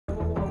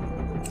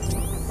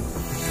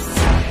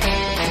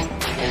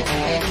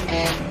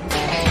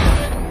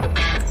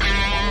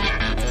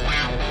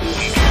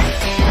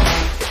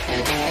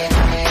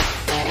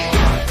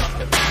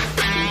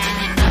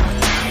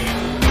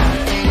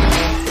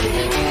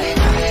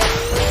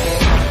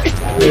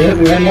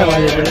मैंने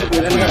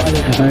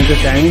तो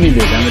टाइम ही नहीं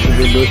देता, मैं तो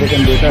 2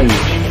 सेकंड देता ही।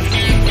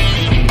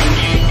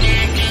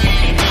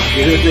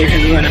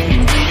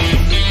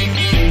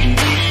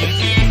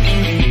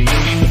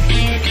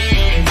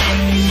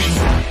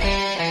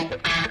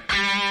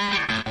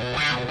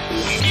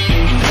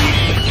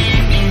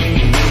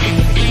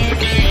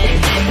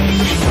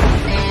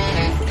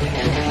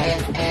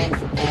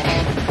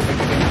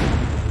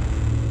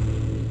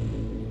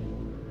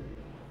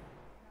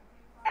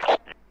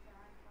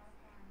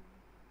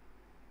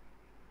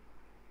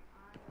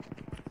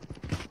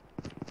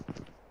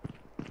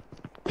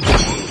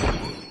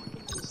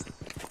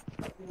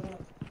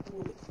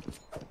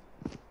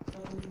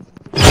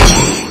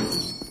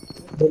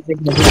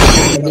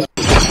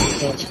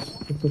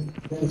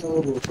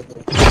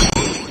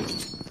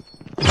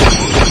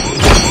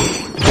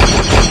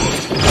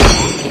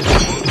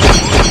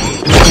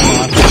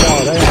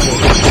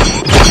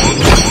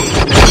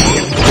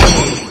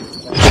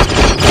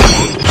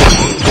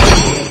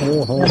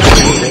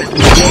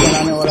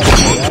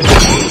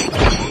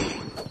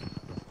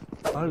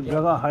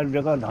 हर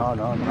जगह धाव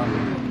धाव धाव।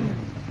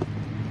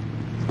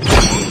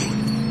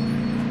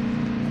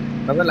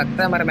 अब लगता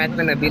है हमारे मैच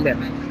में नबील है।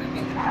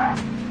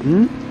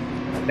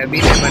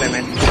 नबील है हमारे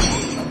मैच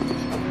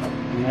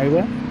नहीं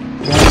बे,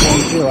 कौन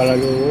से वाला,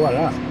 जो वो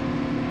वाला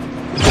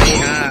नहीं।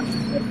 हाँ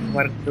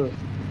वर्क टू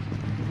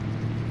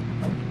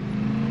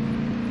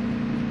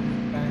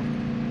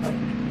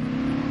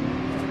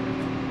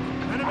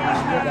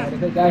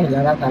क्या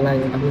हिला रहा साला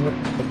ये।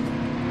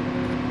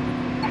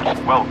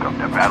 Welcome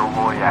to Battle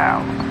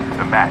Royale.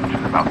 The match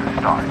is about to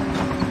start.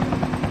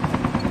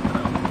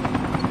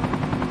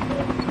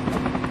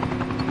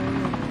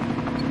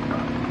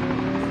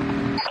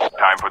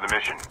 Time for the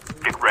mission.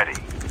 Get ready.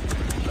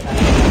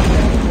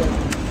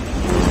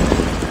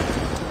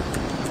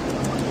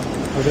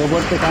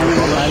 Robot के काम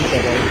में लाइन कर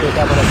रहा है, इसको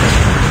क्या पता चला?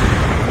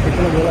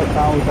 किसने बोला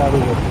कहाँ उतारू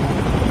हो?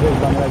 देश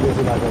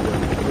बांग्लादेशी भाषा में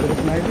तेरे को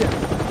सुनाई दिया?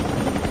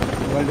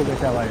 वर्ल्ड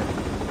कैसा आवाज है?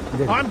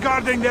 I'm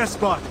guarding their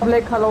spot.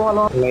 Like hello.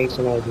 नहीं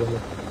सुनाई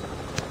दिया।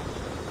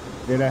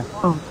 दे रहा है।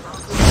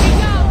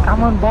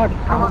 Come on bot,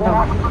 come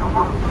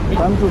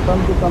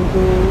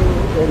to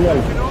aerial.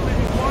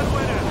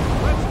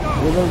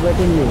 We will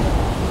waiting you.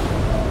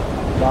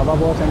 Baba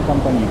Boss and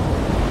company.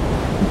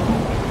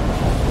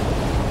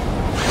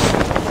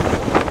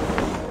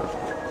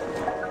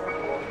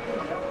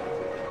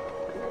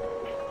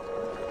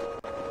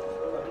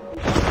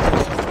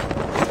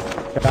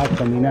 क्या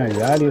कमीना है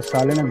यार, ये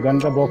साले ने गन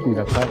का बॉक्स नहीं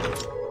रखा।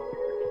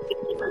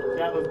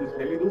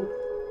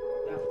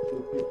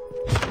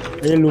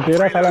 ये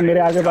लुटेरा साला मेरे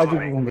आगे बाजू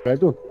घूम रहा है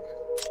तू।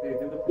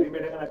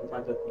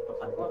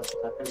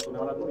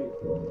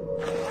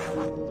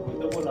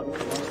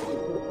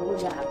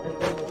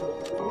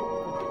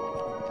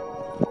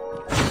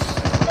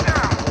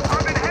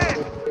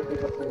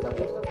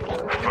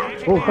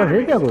 ऊपर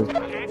है क्या कोई?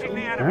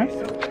 हैं?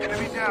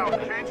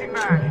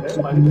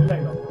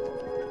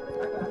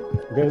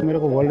 देख मेरे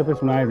को वर्ल्ड पे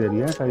सुनाई दे रही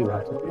है सारी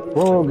भाषा।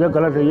 वो ये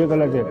गलत है, ये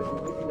गलत है।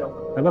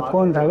 अबे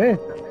कौन था वे?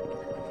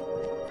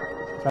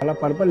 साला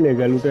पर्पल ले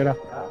गया लुटेरा।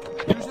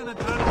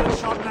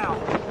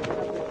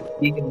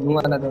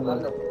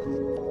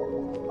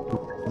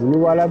 ब्लू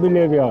वाला भी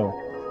ले गया हो।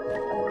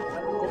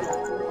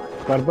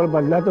 पर्पल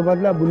बदला तो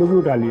बदला, ब्लू भी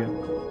उठा लिया।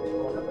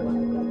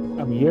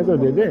 अब ये तो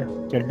दे दे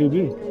चड्डी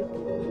भी।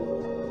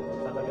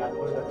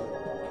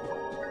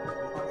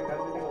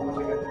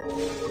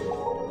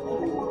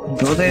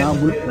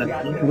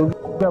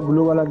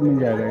 ब्लू वाला मिल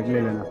जाएगा, एक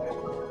ले लेना।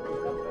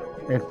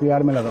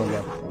 SPR में लगा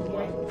हुआ।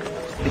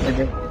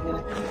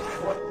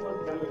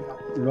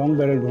 लॉन्ग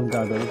बैरल ढूंढता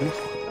था लेकिन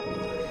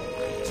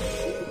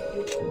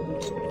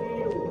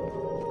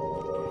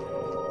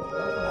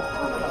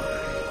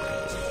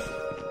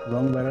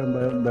लॉन्ग बैरल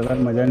बगैर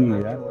मजा नहीं है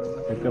यार।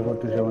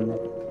 AK-47 में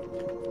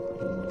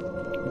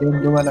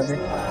ब्लू वाला है।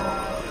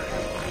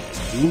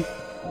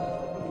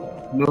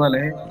 ब्लू वाला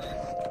है।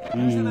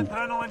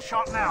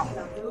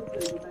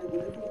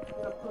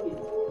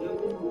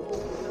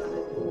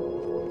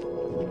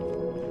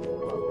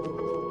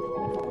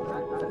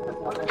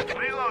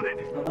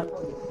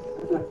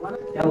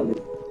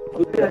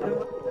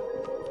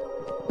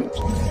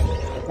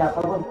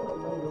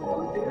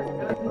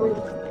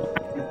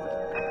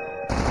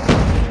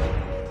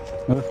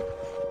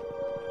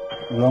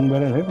 लॉन्ग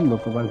बैरल है तुम लोग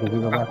के पास? किसी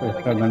के पास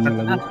एक्स्ट्रा गन में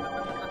लगी?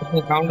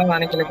 काउंटर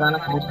आने के लिए गाना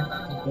खरीदना।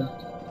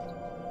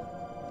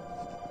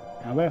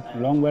 अबे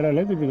लॉन्ग बैरल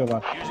है किसी के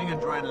पास?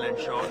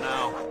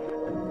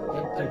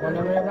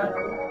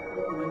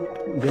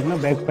 देखना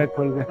बैक पैक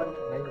खोल के।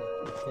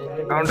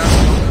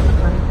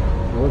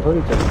 वो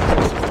थोड़ी चल।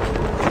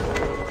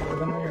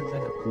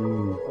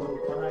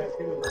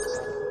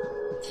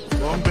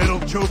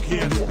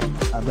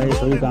 अबे ये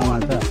थोड़ी काम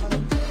आता।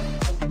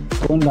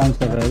 कौन डांस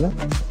कर रहा है?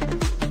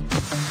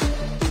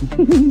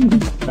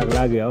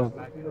 टकरा गया हो।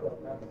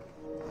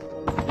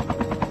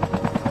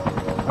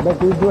 अबे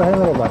तू जो है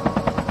मेरे पास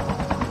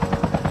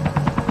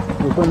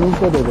उसको न्यूज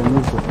को दे दो,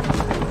 न्यूज को।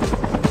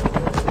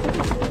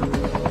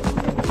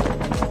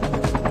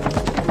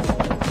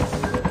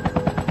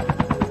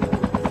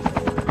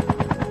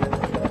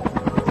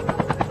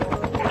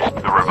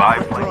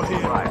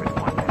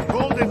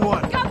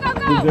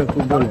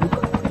 कूद ले।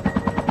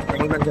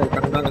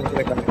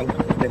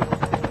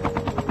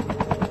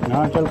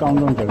 हाँ चल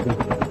काउंटडाउन चलते।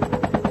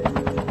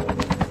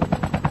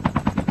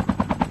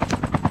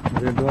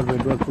 रेड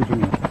डॉट कुछ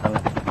नहीं है साला।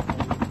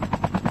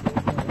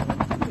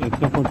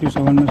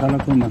 147 में साला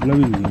कोई मतलब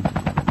ही नहीं है।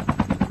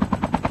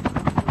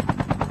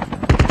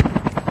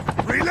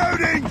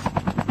 Reloading!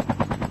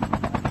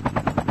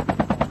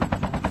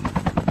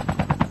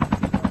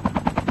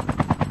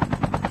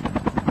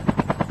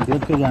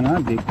 देख के जाना,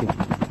 देख के।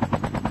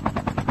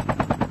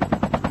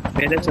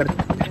 मेरे सर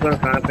पर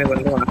कहाँ पे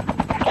बंदे वहाँ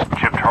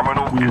Chip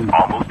terminal is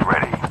almost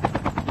ready.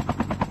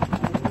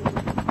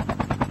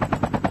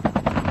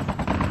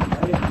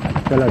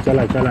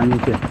 चला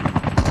नीचे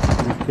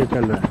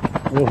चल रहा है।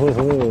 ओहो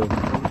हो,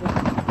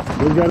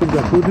 रुक जा,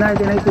 कूदना है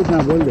कि नहीं कूदना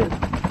बोल दे।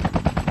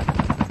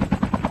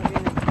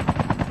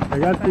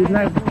 यार कूदना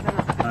है।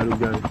 हाँ रुक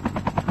जा,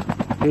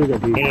 ठीक है।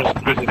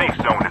 The safe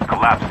zone is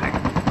collapsing.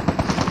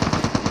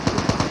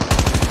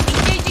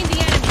 Engaging the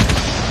enemy.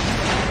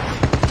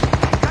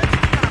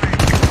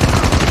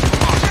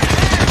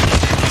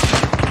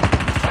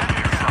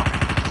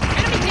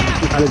 Enemy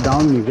down. अरे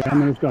डाउन नहीं किया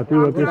मैंने उसका अपनी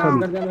होती सब।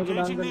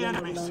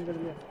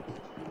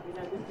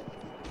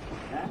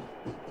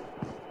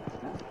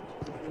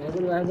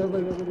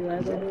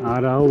 आ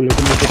रहा हूँ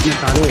लेकिन वो कितने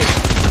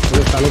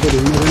सालों को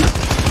ढूंढने हैं।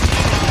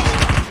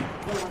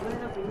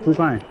 तू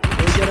कहाँ है?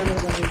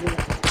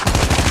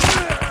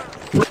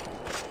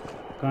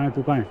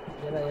 तू कहाँ है?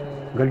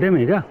 गड्ढे में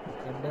है क्या?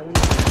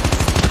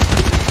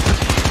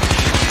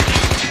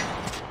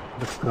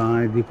 कहाँ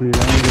है दिख नहीं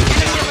रहा है।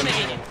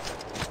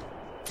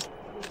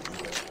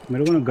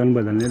 मेरे को ना गन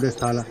बदलने दे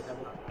साला,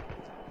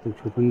 तो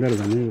छुपिंदर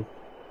गन है।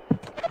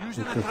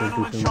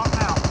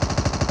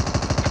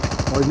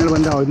 ओरिजिनल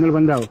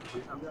बंदा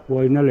वो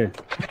ओरिजिनल है।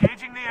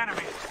 Engaging the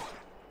enemy.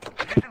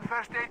 Using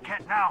first aid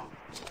kit now.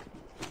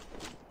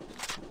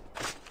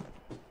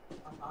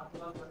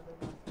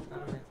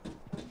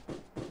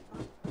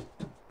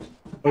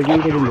 Original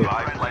को ढूंढो।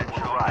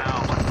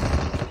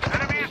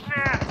 Enemy is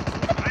near.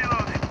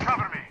 Reloading.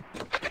 Cover me.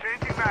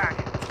 Changing back.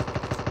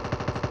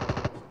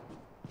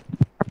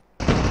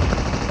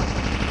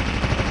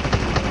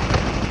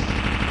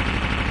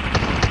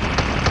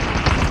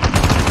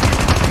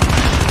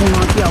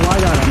 वहाँ की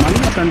आवाज आ रहा है,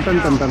 मालूम है?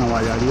 टन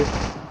आवाज आ रही है।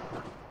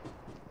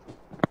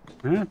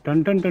 हैं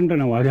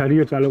टन आवाज आ रही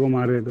है। चालों को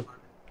मार रहे तो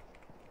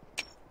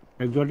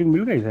एक्सोटिक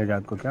मिल गई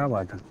सजाद को, क्या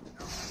बात है।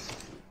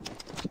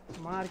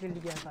 मार के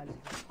लिया साले।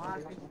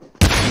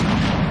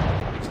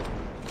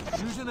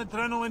 Using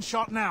adrenaline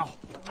shot now.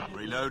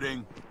 Reloading.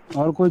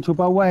 और कोई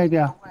छुपा हुआ है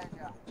क्या?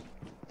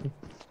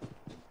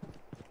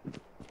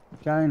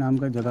 क्या है नाम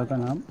का जगह का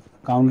नाम?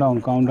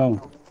 काउंटडाउन।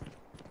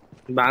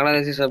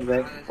 बांग्लादेशी सब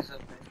है।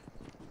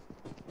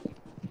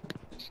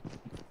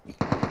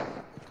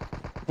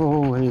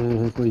 ओह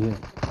है कोई है,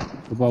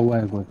 छुपा हुआ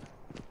है कोई।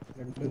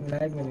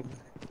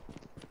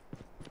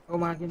 वो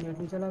मार के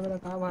नेट चला गया,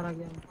 कहाँ बाहर आ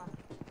गया?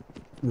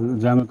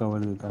 जा मैं कवर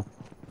देता।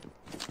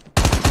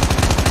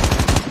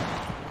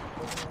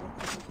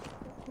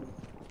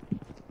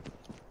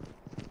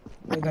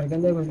 घर के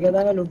अंदर घुस गया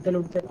था ना लुटते।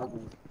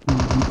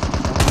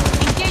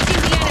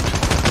 Engaging the enemy.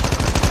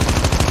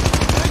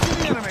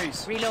 Enemies.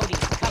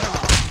 Reloading. Cover me.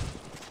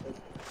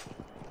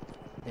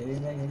 Heavy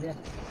में गया।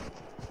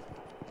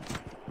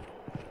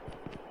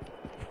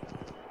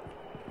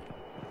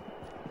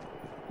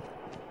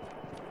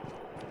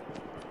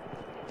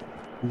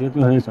 ये तो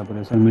है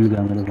सप्रेसर मिल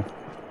गया मेरे को।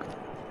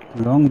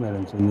 लॉन्ग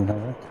बैरल चाहिए था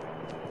यार।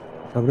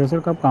 सप्रेसर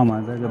कब काम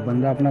आता है? जब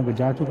बंदा अपना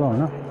जा चुका हो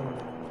ना।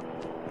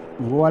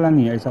 वो वाला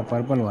नहीं है, ऐसा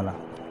पर्पल वाला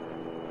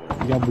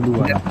या ब्लू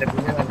वाला।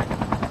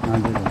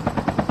 हाँ देखो,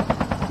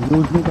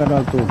 यूज नहीं कर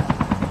रहा तो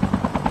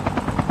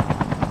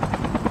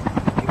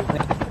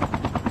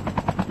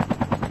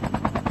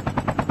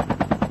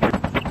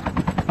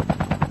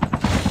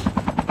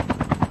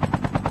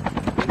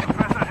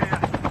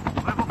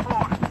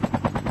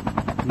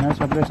मैं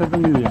सप्रेसर तो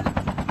मिल गया।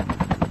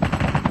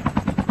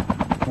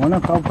 वो ना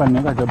कब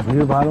करने का, जब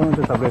भीड़ भाड़ हो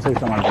तो सप्रेसर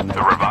इस्तेमाल करने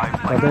का।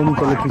 पता ही नहीं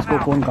चले किसको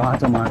कौन कहाँ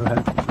से मार रहा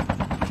है।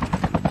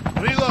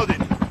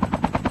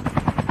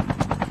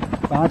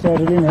 कहाँ से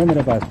एडलिन है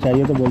मेरे पास,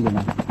 चाहिए तो बोल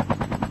देना।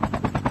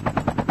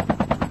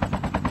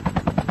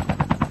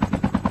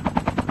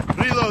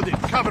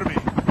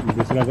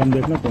 दूसरा गन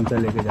देखना कौन सा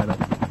लेके जा रहा है।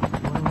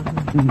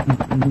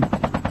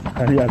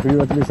 खाली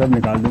आखिरी सब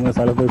निकाल दूंगा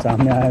सालों, कोई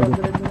सामने आया तो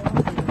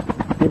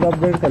ये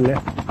अपग्रेड कर ले,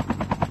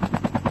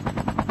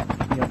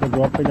 या तो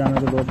ड्रॉप पे जाना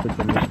तो ड्रॉप पे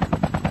चल ले।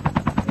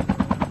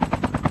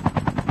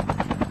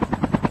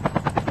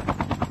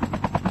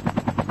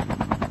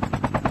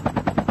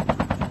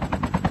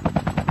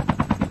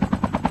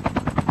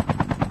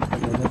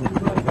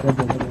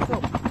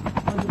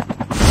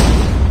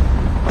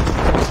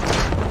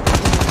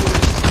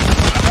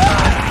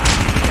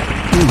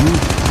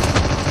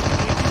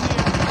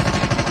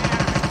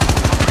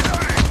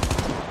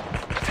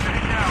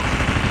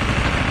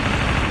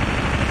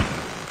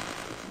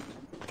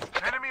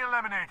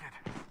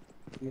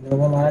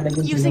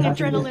 Using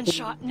adrenaline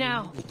shot now.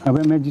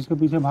 अबे मैं जिसके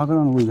पीछे भाग रहा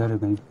हूँ वो इधर है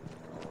कहीं।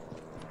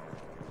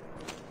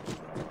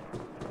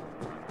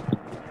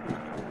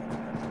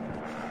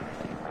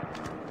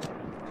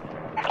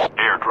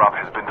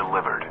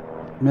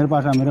 मेरे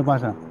पास आ, मेरे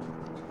पास आ,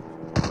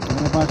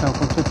 मेरे पास आ,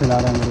 खुद से खिला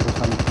रहा है मेरे को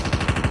साला।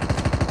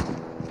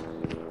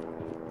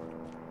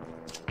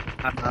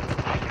 हाँ हाँ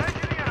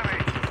Engaging the enemy.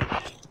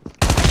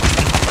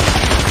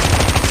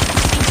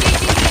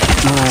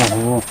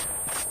 ओहो,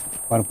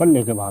 पर्पल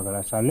लेके भाग रहा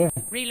है साले।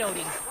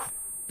 Reloading.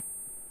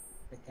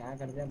 क्या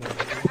कर दिया भाई?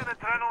 Using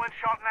adrenaline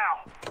shot now.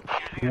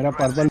 Using मेरा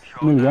पर्पल adrenaline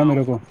shot मिल गया now.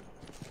 मेरे को।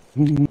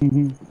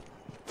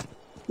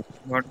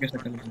 बॉट के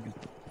सकल में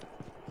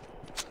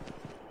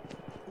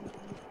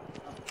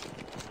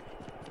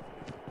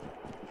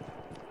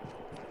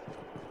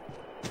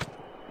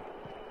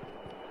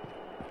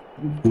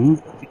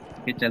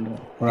ये चल रहा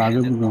और आगे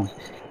भी जाऊँ। है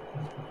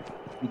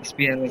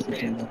एक्सपी है वैसे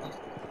चल रहा है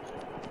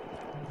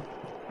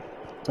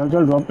चल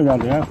चल ड्रॉप पे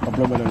जाते हैं,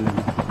 कपड़े बदल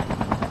लेंगे।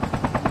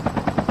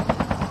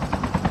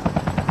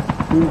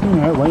 तीन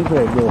है वहीं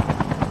पे दो।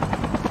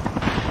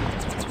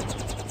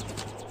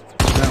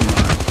 क्या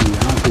मार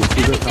यहाँ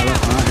कुर्सी पे साला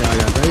कहाँ से आ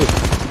जाता है?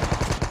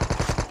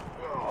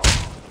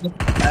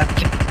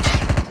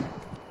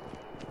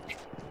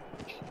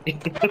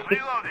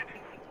 Reloaded.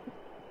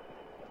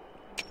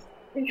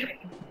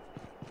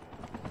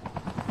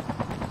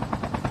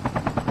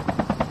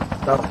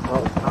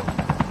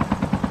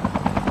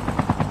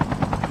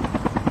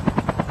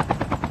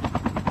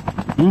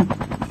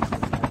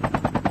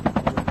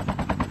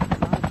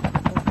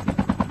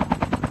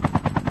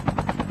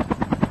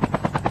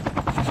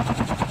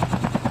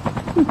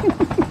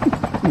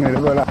 मेरे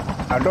को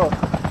ऑटो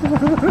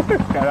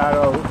करा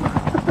रहा हूँ।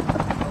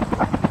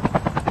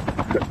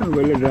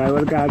 बोले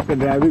ड्राइवर के हाथ से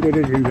ड्राइव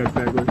कैसे छीन सकता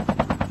है कोई?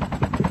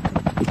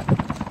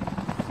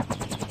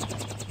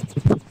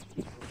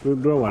 तो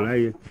ड्रॉ वाला है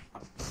ये।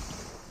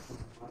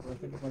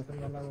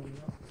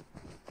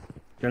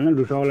 चल ना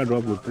दूसरा वाला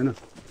ड्रॉप करते हैं ना,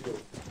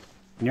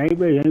 यहीं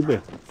पे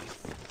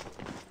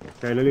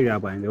पैदल ही जा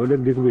पाएंगे। उधर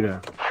दिख भी रहा है,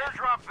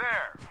 Airdrop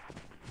there.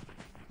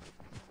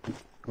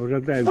 हो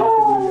सकता है exit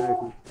मिल जाए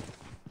इसमें।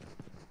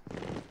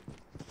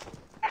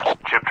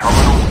 Chip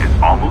terminal is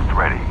almost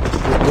ready.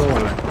 Draw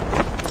वाला है।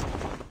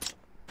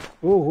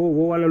 ओहो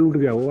वो वाला लूट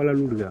गया, वो वाला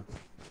लूट गया।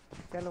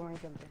 चलो वहीं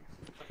चलते हैं।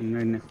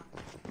 नहीं नहीं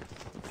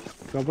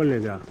चौपर ले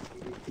जा,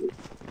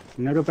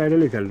 नहीं तो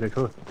पैदल ही चलते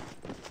छोड़।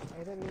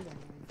 ऐसे नहीं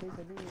जाना, ऐसे ही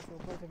चलेंगे।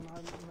 चौपर से मार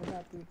मजा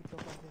आती है कि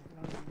चौपर से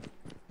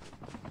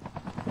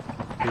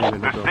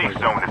The safe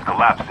zone is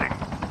collapsing.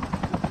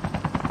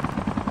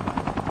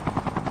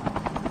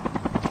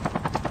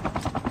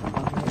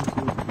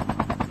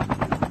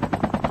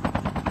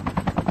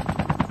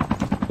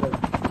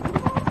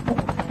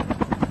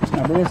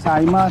 अबे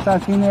साइमा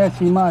असासीन है या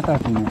सीमा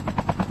असासीन है?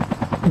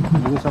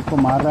 मुझे सबको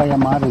मार रहा है या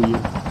मार रही है?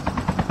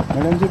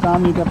 मैडम जी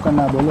काम ही कब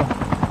करना है बोलो।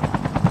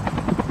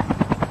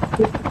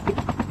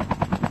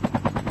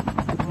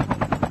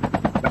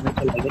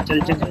 चल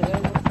चल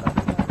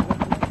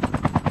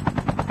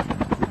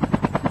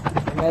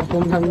मैं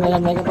तुम समझ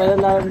में कि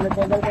पैदल आ रहे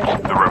पैदल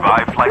The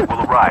revived flight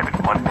will arrive in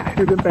 1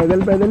 minute. तो पैदल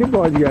पैदल ही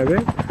पहुंच गया बे।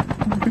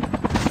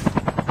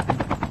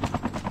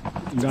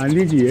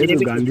 गांधी जी है तो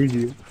गांधी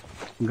जी है,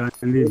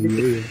 गांधी जी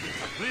है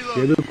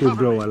ये तो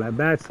कुड्रो वाला है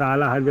बे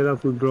साला, हर जगह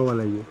कुड्रो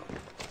वाला ही है।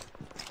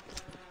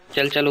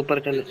 चल चल ऊपर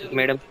चल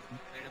मैडम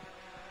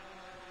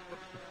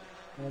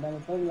मैडम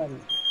ऊपर बुला रही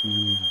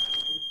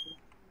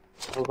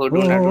वो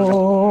ढूंढा ढूंढा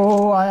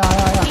ओ आया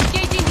आया आया।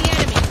 Engaging the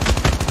enemy.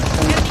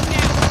 Turning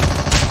now.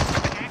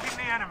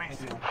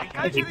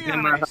 Engaging the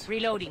enemies.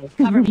 Reloading.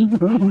 Cover me.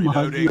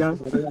 मार दिया।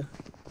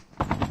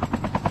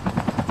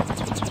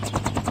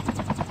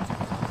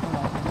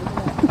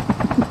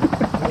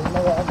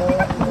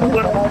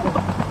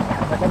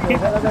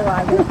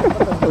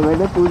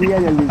 मैंने पूछ लिया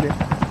जल्दी से,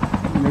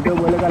 मैं तो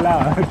बोलेगा ला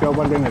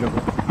चौपर दे मेरे को।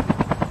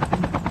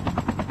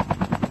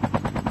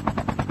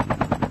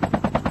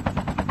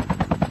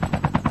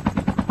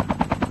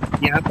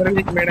 यहाँ पर भी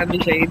एक मैडम भी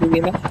शहीद हुई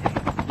ना।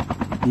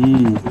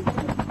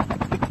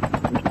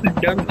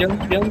 जंप जंप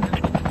जंप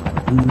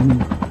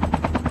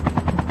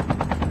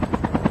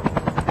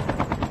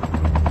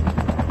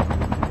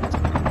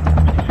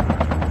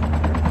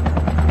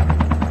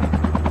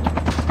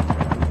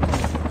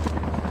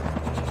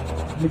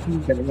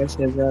करेंगे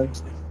शेजार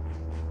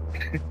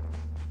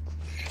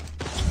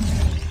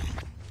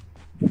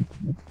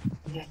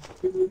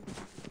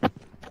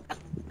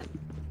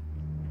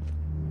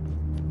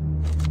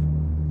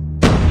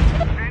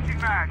Changing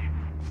mag.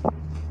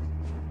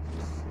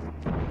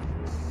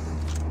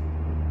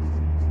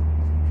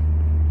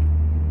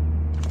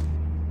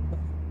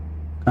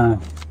 हाँ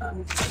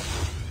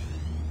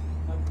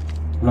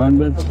लॉन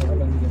बेल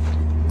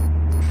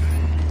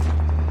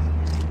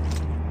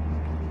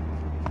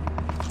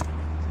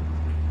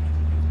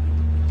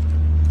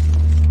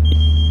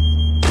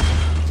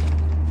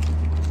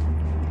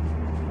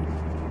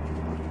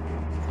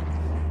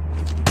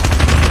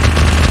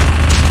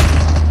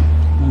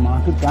माँ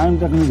की टाइम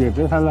तक नहीं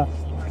देते साला।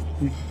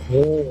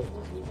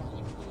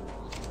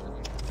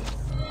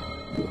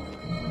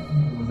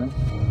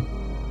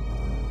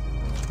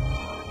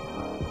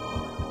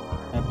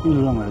 हैप्पी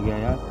हीरो मर गया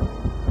यार।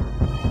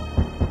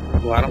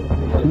 दोबारा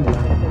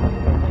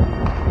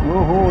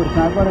ओहो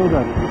स्नाइपर है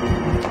उधर।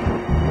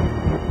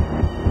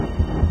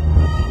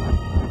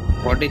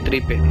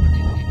 43 पे।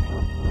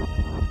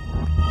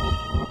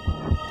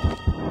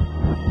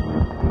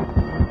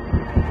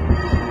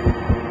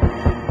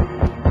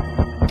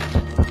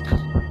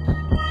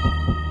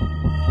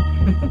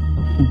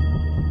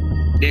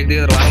 देख देख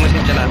वार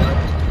मशीन चला रहा है।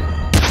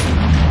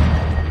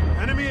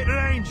 Enemy at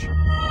range.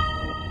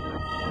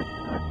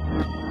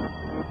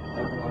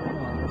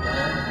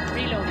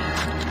 Reloading.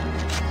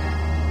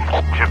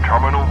 Chip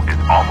terminal is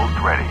almost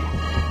ready.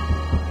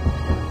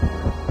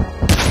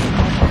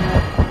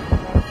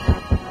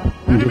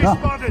 Enemy देखा?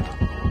 spotted.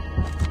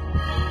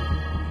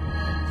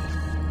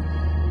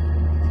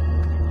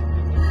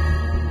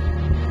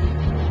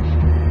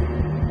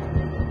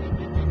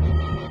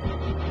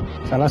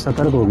 साला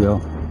सतर्क हो गया।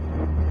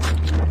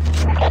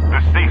 The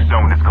safe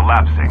zone is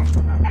collapsing.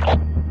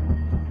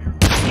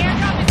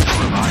 Airdrop is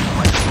Revived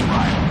flight will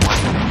arrive in 1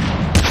 minute.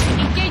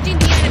 engaging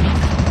the enemy.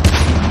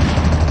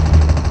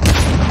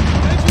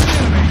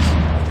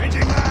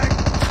 Changing mag.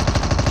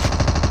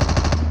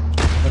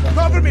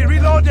 Cover me,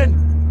 reloading.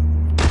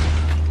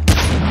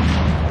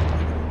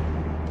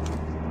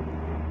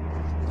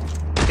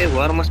 ये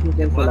वार machine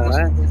कैसे चला रहा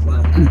है?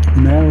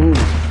 मैं हूँ।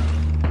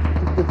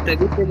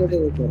 तेरी पे दे दे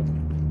ऊपर।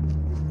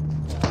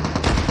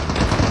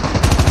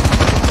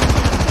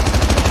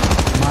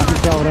 वहाँ से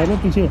क्या हो रहा है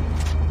पीछे?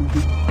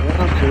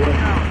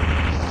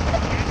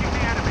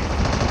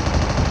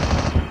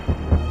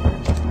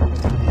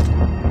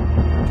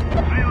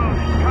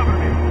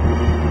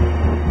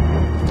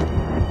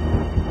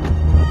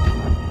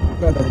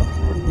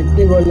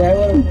 कितनी गोल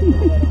जाएगा?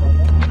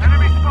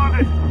 Enemy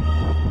spotted.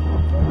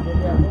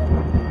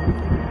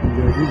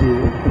 जैसी भी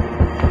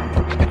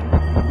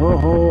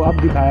हो अब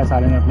दिखाया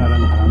साले ने अपना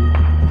रंग हराम।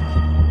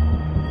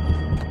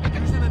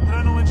 Using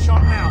adrenaline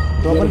shot now.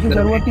 Chopper की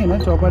जरूरत नहीं है ना,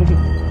 चॉपर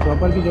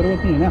की जरूरत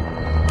नहीं है ना।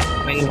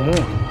 नहीं है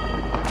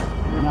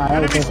मैं आया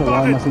ऊपर से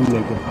वार मशीन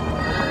लेके।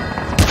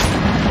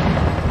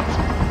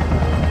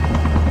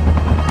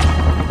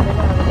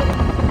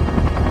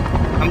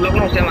 हम लोग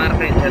ना उसे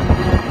मारते हैं इधर।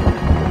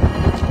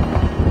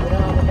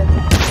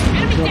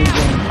 Enemy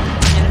down.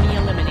 Enemy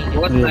eliminated.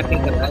 बहुत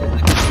स्नैपिंग कर रहा है।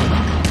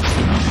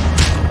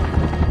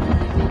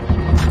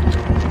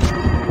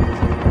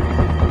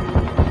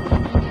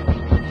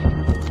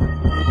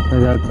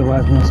 हजार के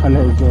पास में साले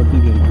चोटी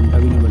के घंटा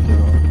भी नहीं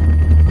बचेगा।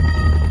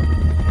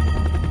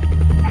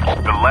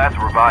 The last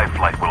revived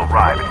flight will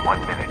arrive in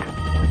 1 minute.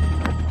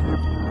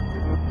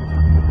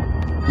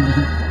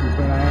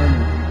 ऊपर आया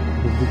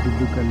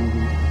दुख करने के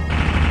लिए।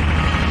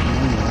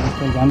 नहीं यार,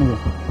 चल जाने दो।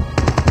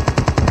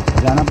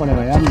 जाना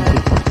पड़ेगा यार नीचे।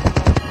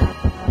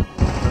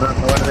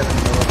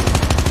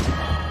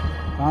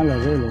 कहाँ लग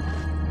रहे लोग?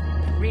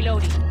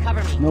 Reloading.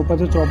 Cover me. मैं ऊपर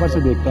से चॉपर से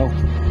देखता हूँ।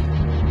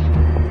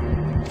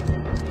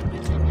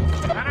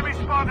 Enemy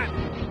spotted.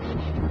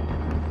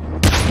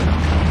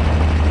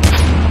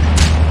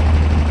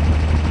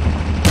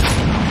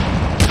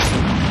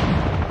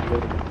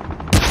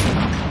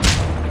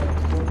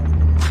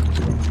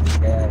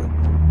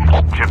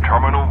 Chip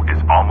terminal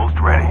is almost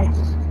ready.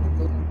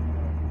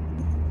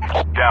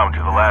 Down to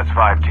the last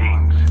 5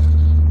 teams.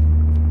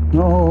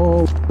 हो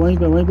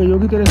वहीं पे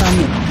योगी तेरे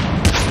सामने।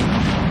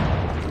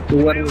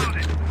 ऊपर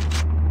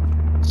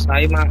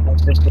साई मार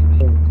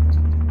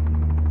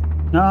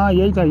हाँ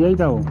यही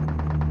था वो।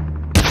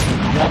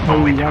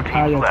 Only 2 या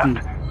था teams या थी। left.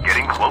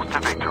 Getting close to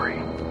victory.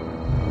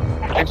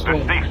 The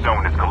safe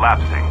zone is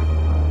collapsing.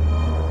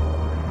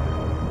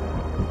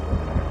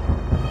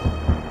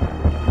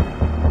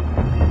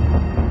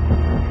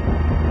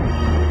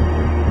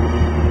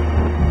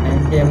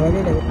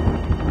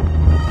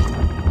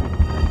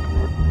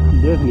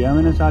 देख लिया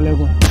मैंने साले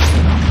को।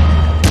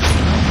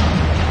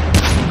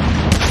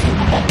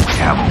 We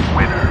have a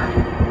winner.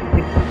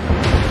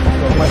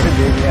 Chopper से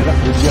देख लिया था,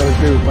 घुस गया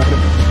उसके ऊपर।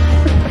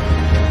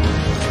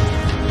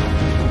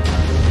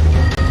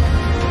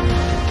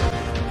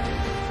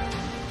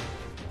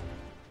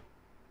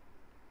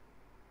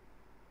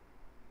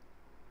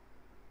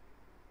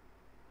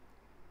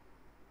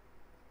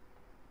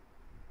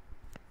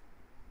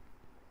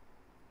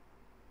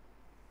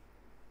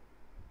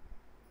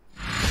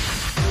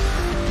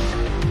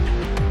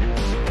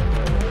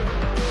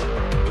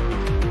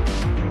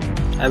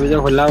 अभी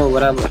जो खुला वो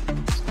बराबर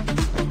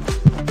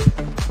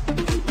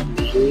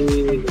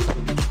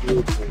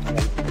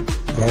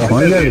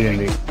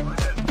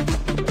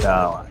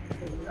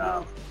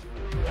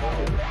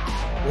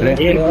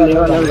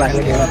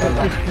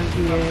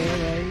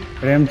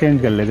फ्रेम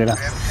चेंज कर ले तेरा।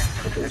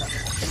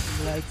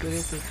 लाइक करे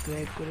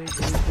सब्सक्राइब करे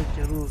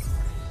जरूर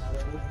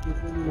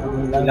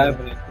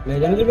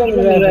लेजेंडरी पे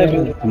मिल रहा है।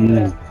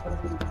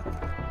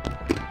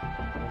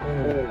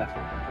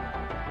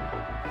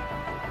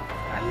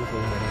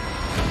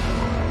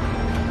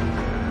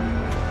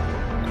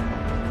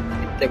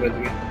 कितने बज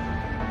गए?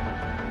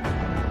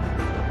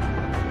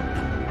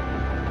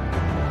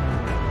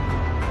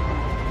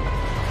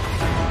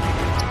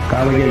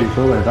 कहाँ बजे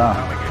सो गए था?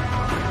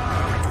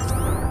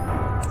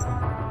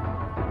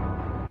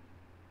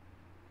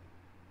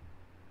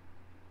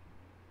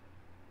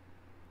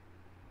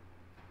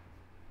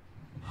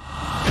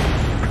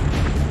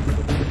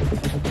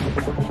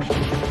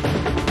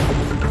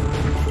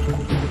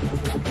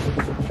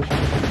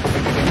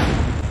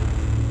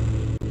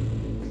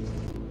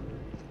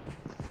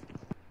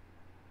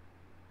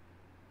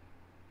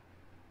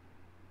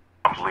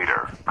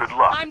 Good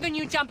luck. I'm the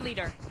new jump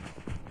leader.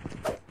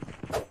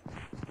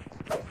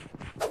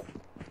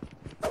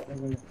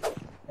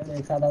 चल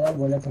एक साथ आजा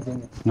गोले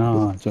फेंकेंगे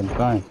हाँ चल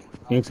कहाँ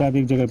है एक साथ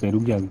एक जगह पे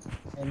रुक जा अभी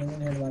एनिमी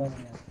ने हेड मारा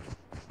मैंने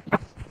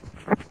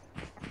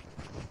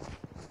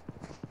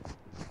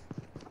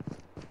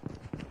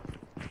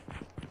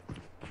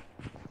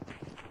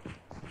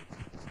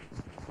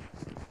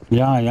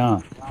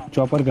यहाँ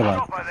चॉपर के बाद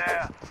Over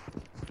there.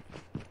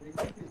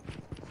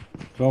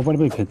 चॉपर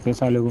पे फेंकते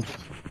साले को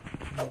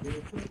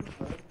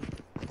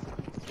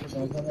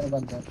पैसा मेरे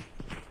पास दस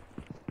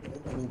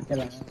रुक के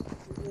लाना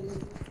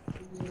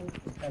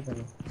क्या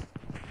करूं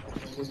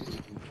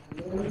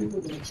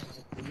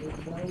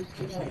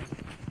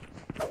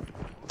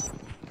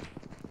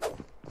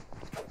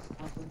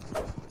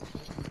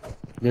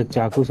ये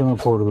चाकू से मैं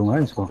फोड़ दूंगा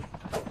इसको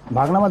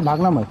भागना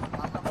मत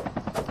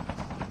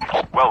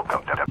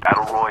Welcome to the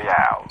Battle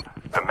Royale.